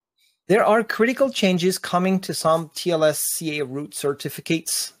There are critical changes coming to some TLS CA root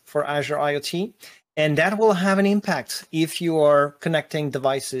certificates for Azure IoT, and that will have an impact if you are connecting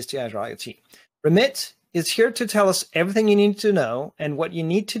devices to Azure IoT. Ramit is here to tell us everything you need to know and what you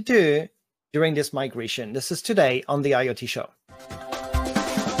need to do during this migration. This is today on the IoT Show.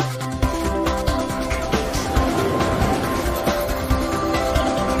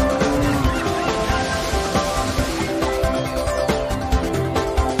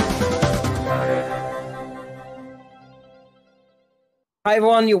 Hi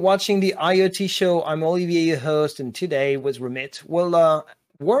everyone, you're watching the IoT Show. I'm Olivier, your host, and today with Ramit. We'll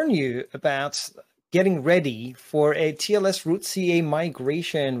warn you about getting ready for a TLS Root CA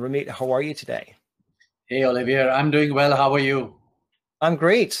migration. Ramit, how are you today? Hey Olivier, I'm doing well. How are you? I'm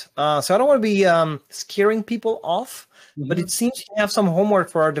great. So I don't want to be scaring people off, but it seems you have some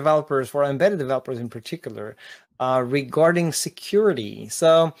homework for our developers, for our embedded developers in particular, regarding security.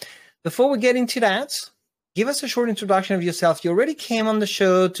 So before we get into that, give us a short introduction of yourself. You already came on the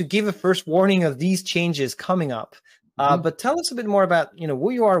show to give a first warning of these changes coming up. But tell us a bit more about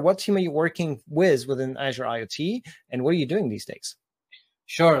who you are, what team are you working with within Azure IoT, and what are you doing these days?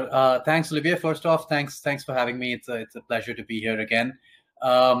 Sure. Thanks, Olivier. First off, thanks for having me. It's a pleasure to be here again.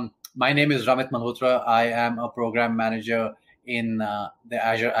 My name is Ramit Malhotra. I am a program manager in the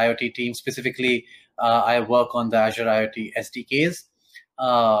Azure IoT team. Specifically, I work on the Azure IoT SDKs.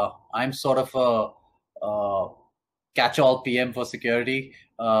 I'm sort of a catch-all PM for security.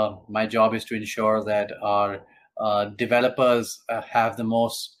 My job is to ensure that our developers have the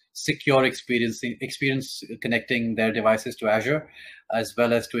most secure experience connecting their devices to Azure, as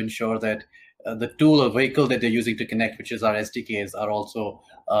well as to ensure that the tool or vehicle that they're using to connect, which is our SDKs, are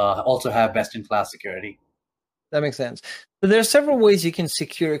also have best-in-class security. That makes sense. So there are several ways you can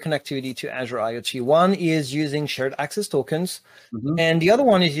secure connectivity to Azure IoT. One is using shared access tokens, and the other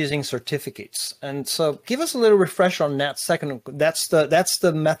one is using certificates. And so give us a little refresher on that second. That's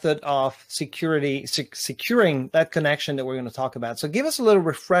the method of securing that connection that we're going to talk about. So give us a little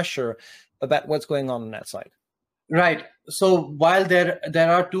refresher about what's going on that side. Right. So while there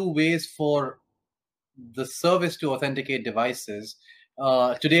are two ways for the service to authenticate devices,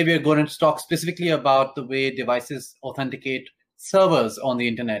 today we are going to talk specifically about the way devices authenticate servers on the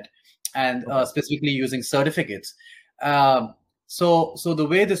internet, and specifically using certificates. So the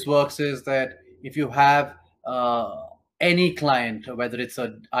way this works is that if you have any client, whether it's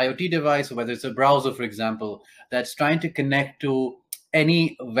an IoT device or whether it's a browser, for example, that's trying to connect to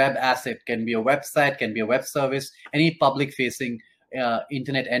any web asset, can be a website, can be a web service, any public-facing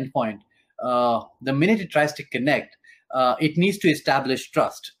internet endpoint, the minute it tries to connect, it needs to establish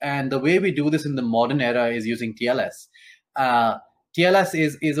trust. And the way we do this in the modern era is using TLS.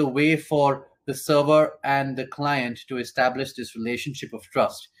 TLS is a way for the server and the client to establish this relationship of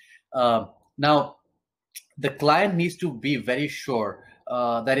trust. Now, the client needs to be very sure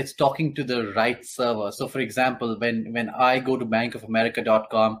that it's talking to the right server. So for example, when I go to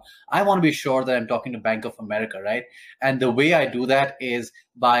bankofamerica.com, I want to be sure that I'm talking to Bank of America, right? And the way I do that is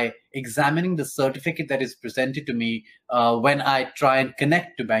by examining the certificate that is presented to me when I try and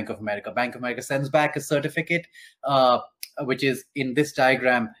connect to Bank of America. Bank of America sends back a certificate, which is in this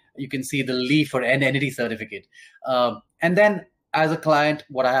diagram. You can see the leaf or entity certificate. And then as a client,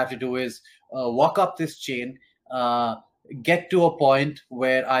 what I have to do is walk up this chain, get to a point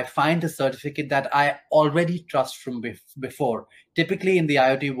where I find a certificate that I already trust from before. Typically in the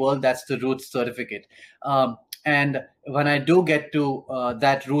IoT world, that's the root certificate. And when I do get to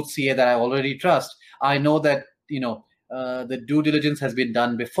that root CA that I already trust, I know that the due diligence has been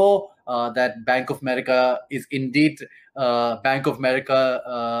done before, that Bank of America is indeed Bank of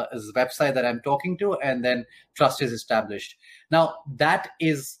America's website that I'm talking to, and then trust is established. Now, that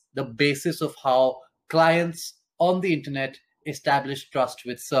is the basis of how clients on the internet establish trust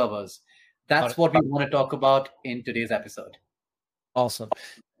with servers. That's what we want to talk about in today's episode. Awesome.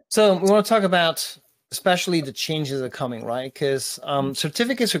 So we want to talk about especially the changes that are coming, right? Because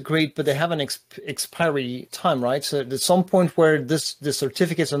certificates are great, but they have an expiry time, right? So there's some point where the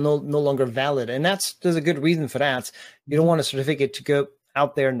certificates are no longer valid, and there's a good reason for that. You don't want a certificate to go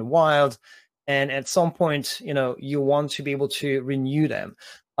out there in the wild, and at some point, you want to be able to renew them.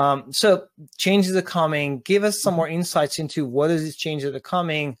 So changes are coming. Give us some more insights into what is these changes that are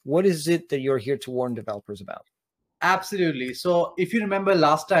coming. What is it that you're here to warn developers about? Absolutely. So if you remember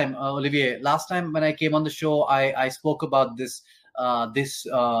last time, Olivier, last time when I came on the show, I spoke about this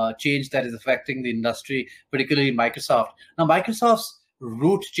change that is affecting the industry, particularly Microsoft. Now, Microsoft's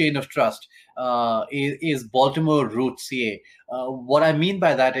root chain of trust is Baltimore Root CA. What I mean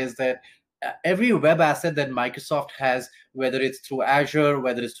by that is that every web asset that Microsoft has, whether it's through Azure,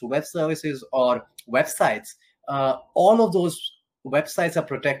 whether it's through web services or websites, all of those websites are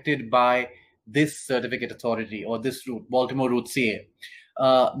protected by this certificate authority or this root, Baltimore Root CA.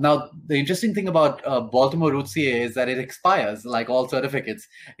 Now, the interesting thing about Baltimore Root CA is that it expires, like all certificates.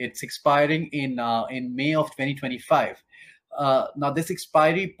 It's expiring in May of 2025. Now, this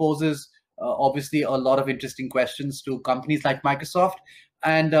expiry poses obviously a lot of interesting questions to companies like Microsoft,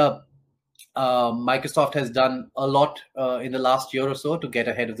 and Microsoft has done a lot in the last year or so to get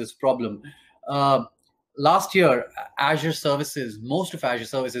ahead of this problem. Last year, Azure services, most of Azure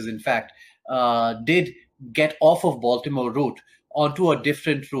services, in fact, did get off of Baltimore Root onto a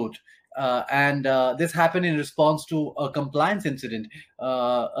different route. And this happened in response to a compliance incident.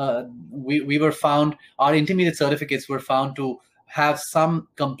 We were found, our intermediate certificates were found to have some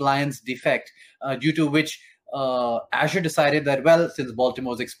compliance defect, due to which Azure decided that, well, since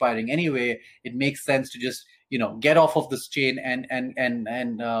Baltimore is expiring anyway, it makes sense to just get off of this chain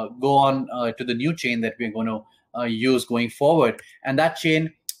and go on to the new chain that we're going to use going forward. And that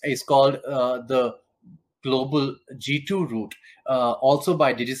chain is called the Global G2 route, also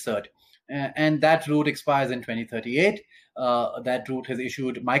by DigiCert. And that route expires in 2038. That route has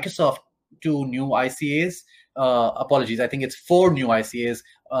issued Microsoft 2 new ICAs. Apologies, I think it's 4 new ICAs,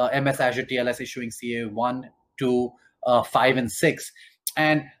 MS Azure TLS issuing CA 1, 2, 5, and 6.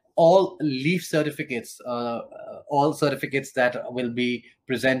 And all Leaf certificates, all certificates that will be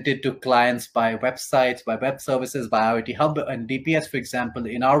presented to clients by websites, by web services, by IoT Hub and DPS, for example,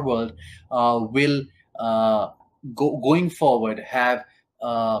 in our world, will going forward have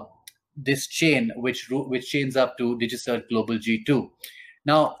this chain which chains up to DigiCert Global G2.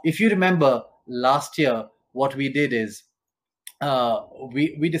 Now, if you remember last year, what we did is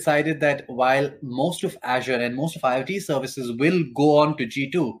we decided that while most of Azure and most of IoT services will go on to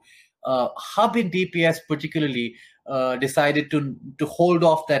G2, Hub and DPS particularly decided to hold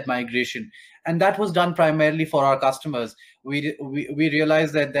off that migration. And that was done primarily for our customers. We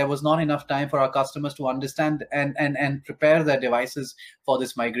realized that there was not enough time for our customers to understand and prepare their devices for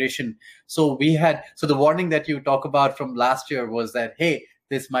this migration. So the warning that you talk about from last year was that, hey,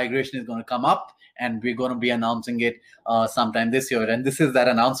 this migration is going to come up, and we're going to be announcing it sometime this year. And this is that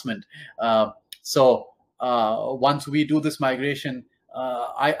announcement. So once we do this migration,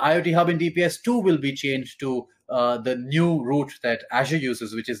 IoT Hub and DPS 2 will be changed to the new route that Azure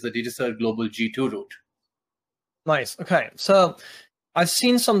uses, which is the DigiCert Global G2 route. Nice. Okay. So I've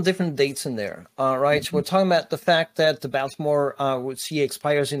seen some different dates in there, right? So we're talking about the fact that the Baltimore Root CA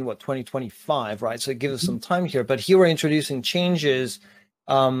expires in 2025, right? So it gives us some time here. But here we're introducing changes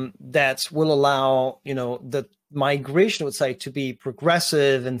that will allow, the migration, would say, to be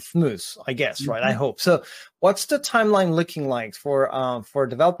progressive and smooth, I guess, right? I hope. So what's the timeline looking like for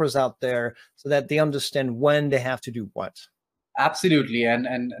developers out there so that they understand when they have to do what? Absolutely.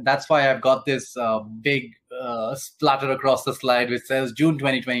 And that's why I've got this big splatter across the slide, which says June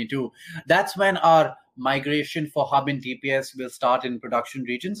 2022. That's when our migration for Hub and DPS will start in production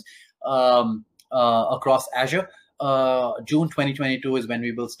regions across Azure. June 2022 is when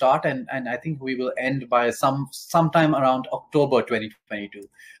we will start, and I think we will end by sometime around October 2022.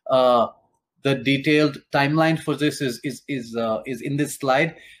 The detailed timeline for this is in this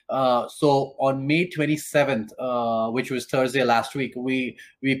slide. So on May 27th, which was Thursday last week, we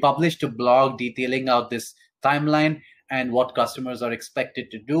published a blog detailing out this timeline and what customers are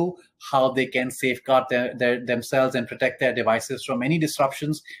expected to do, how they can safeguard themselves and protect their devices from any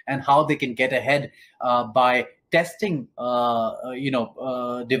disruptions, and how they can get ahead by testing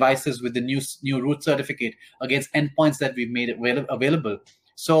devices with the new root certificate against endpoints that we've made available.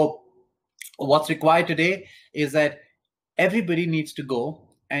 So what's required today is that everybody needs to go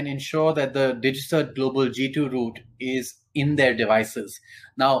and ensure that the DigiCert Global G2 root is in their devices.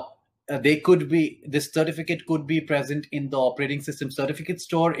 Now, this certificate could be present in the operating system certificate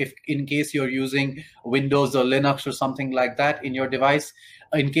store if in case you're using Windows or Linux or something like that in your device.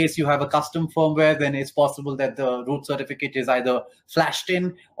 In case you have a custom firmware, then it's possible that the root certificate is either flashed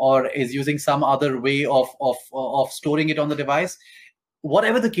in or is using some other way of storing it on the device.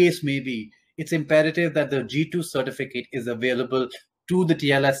 Whatever the case may be, it's imperative that the G2 certificate is available to the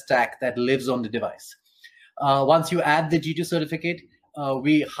TLS stack that lives on the device. Once you add the G2 certificate,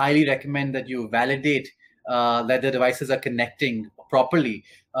 we highly recommend that you validate that the devices are connecting properly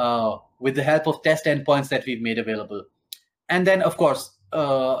with the help of test endpoints that we've made available. And then, of course,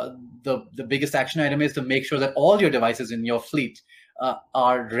 the biggest action item is to make sure that all your devices in your fleet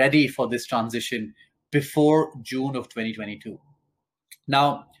are ready for this transition before June of 2022.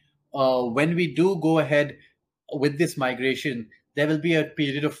 Now, when we do go ahead with this migration, there will be a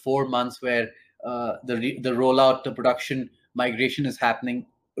period of 4 months where the rollout, the production migration is happening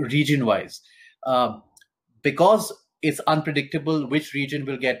region-wise. Because it's unpredictable which region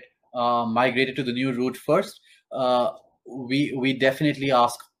will get migrated to the new route first, we definitely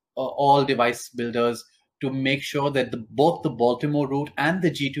ask all device builders to make sure that both the Baltimore route and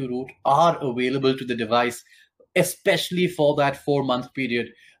the G2 route are available to the device, especially for that 4-month period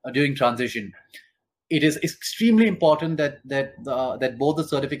during transition. It is extremely important that both the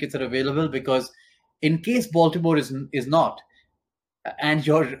certificates are available, because in case Baltimore is not, and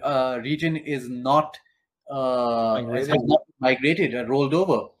your region is not has not migrated or rolled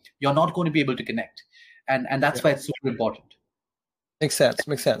over, you're not going to be able to connect, and that's why it's super important. Makes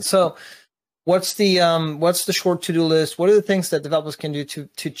sense. So what's the short to-do list? What are the things that developers can do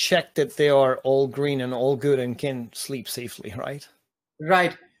to check that they are all green and all good and can sleep safely, right?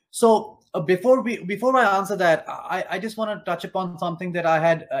 Right. So before I answer that, I just want to touch upon something that I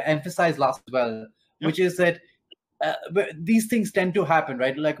had emphasized last as well, which is that these things tend to happen,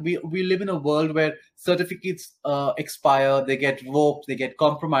 right? Like we live in a world where certificates expire, they get revoked, they get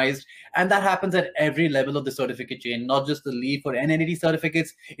compromised, and that happens at every level of the certificate chain, not just the leaf or NNED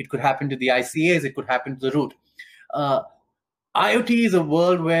certificates. It could happen to the ICAs, it could happen to the root. IoT is a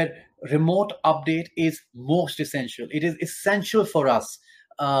world where remote update is most essential. It is essential for us,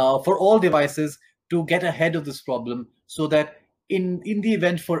 for all devices, to get ahead of this problem, so that in the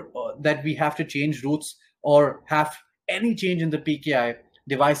event that we have to change routes or have any change in the PKI,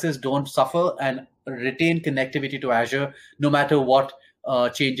 devices don't suffer and retain connectivity to Azure, no matter what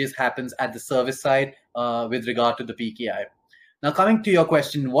changes happens at the service side with regard to the PKI. Now, coming to your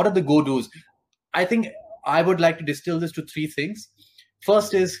question, what are the go-dos? I think I would like to distill this to 3 things.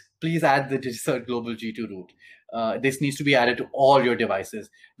 First is, please add the DigiCert Global G2 route. This needs to be added to all your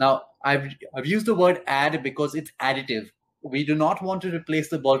devices. Now, I've used the word add because it's additive. We do not want to replace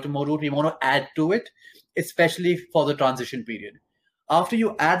the Baltimore route. We want to add to it, especially for the transition period. After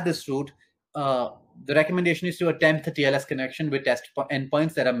you add this route, the recommendation is to attempt the TLS connection with test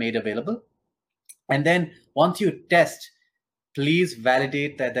endpoints that are made available. And then once you test, please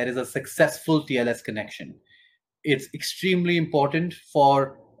validate that there is a successful TLS connection. It's extremely important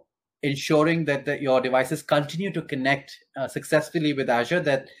for ensuring that your devices continue to connect successfully with Azure,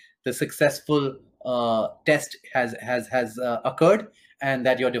 that the successful test has occurred, and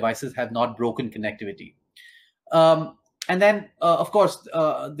that your devices have not broken connectivity. And then, of course,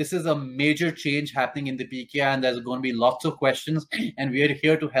 this is a major change happening in the PKI, and there's going to be lots of questions, and we are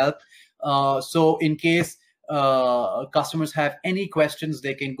here to help. So in case customers have any questions,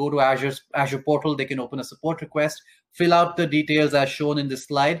 they can go to Azure portal, they can open a support request, fill out the details as shown in this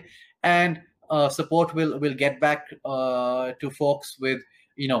slide, and support will get back to folks with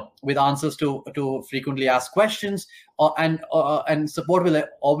answers to frequently asked questions, and support will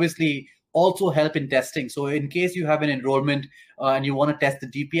obviously also help in testing. So in case you have an enrollment and you want to test the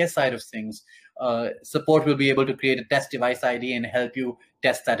DPS side of things, support will be able to create a test device ID and help you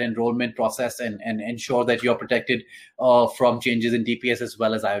test that enrollment process and ensure that you're protected from changes in DPS as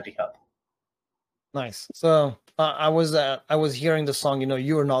well as IoT Hub. Nice. So I was hearing the song,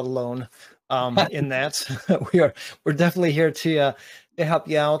 You Are Not Alone, in that. We're definitely here to help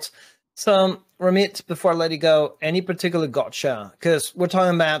you out. So Ramit, before I let you go, any particular gotcha? Because we're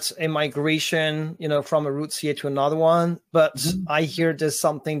talking about a migration, from a root CA to another one, but I hear there's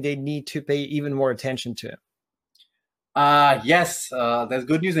something they need to pay even more attention to. Yes, there's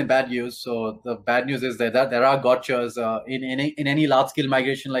good news and bad news. So the bad news is that there are gotchas in any large-scale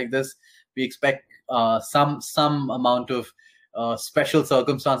migration like this. We expect some amount of special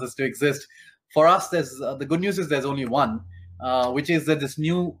circumstances to exist. For us, there's the good news is there's only one, which is that this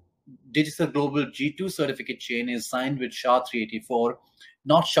new DigiCert Global G2 certificate chain is signed with SHA-384,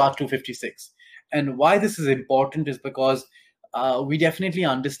 not SHA-256. And why this is important is because we definitely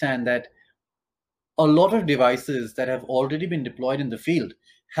understand that a lot of devices that have already been deployed in the field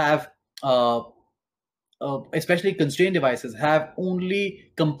have, especially constrained devices, have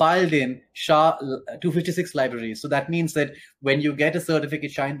only compiled in SHA-256 libraries. So that means that when you get a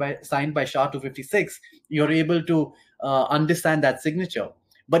certificate signed by SHA-256, you're able to understand that signature.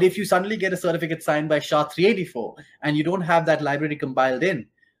 But if you suddenly get a certificate signed by SHA-384 and you don't have that library compiled in,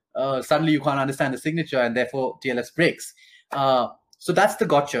 suddenly you can't understand the signature, and therefore TLS breaks. So that's the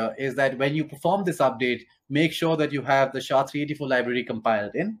gotcha, is that when you perform this update, make sure that you have the SHA-384 library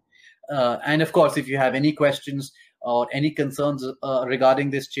compiled in. And of course, if you have any questions or any concerns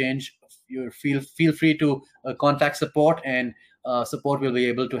regarding this change, you feel free to contact support, and support will be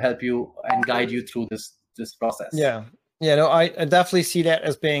able to help you and guide you through this process. Yeah. Yeah, no, I definitely see that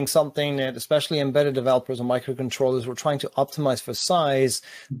as being something that especially embedded developers and microcontrollers who are trying to optimize for size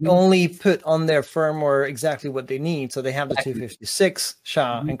only put on their firmware exactly what they need. So they have the 256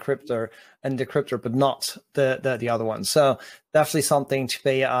 SHA encryptor and decryptor, but not the other one. So definitely something to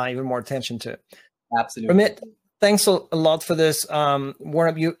pay even more attention to. Absolutely. Ramit, thanks a lot for this.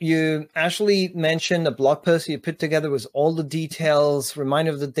 Warren, you actually mentioned a blog post you put together with all the details,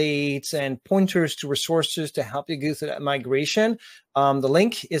 reminder of the dates, and pointers to resources to help you go through that migration. The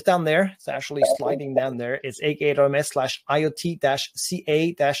link is down there. It's actually sliding down there. It's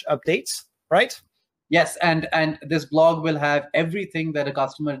aka.ms/IoT-CA-updates, right? Yes, and this blog will have everything that a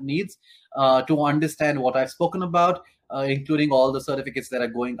customer needs to understand what I've spoken about, including all the certificates that are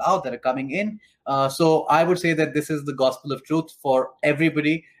going out, that are coming in. So I would say that this is the gospel of truth for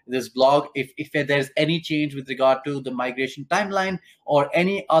everybody. This blog, if there's any change with regard to the migration timeline or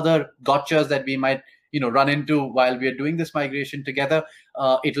any other gotchas that we might run into while we are doing this migration together,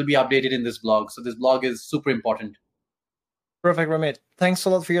 it will be updated in this blog. So this blog is super important. Perfect, Ramit. Thanks a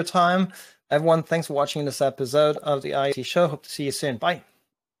lot for your time. Everyone, thanks for watching this episode of the IoT Show. Hope to see you soon. Bye.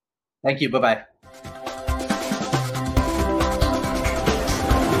 Thank you. Bye-bye.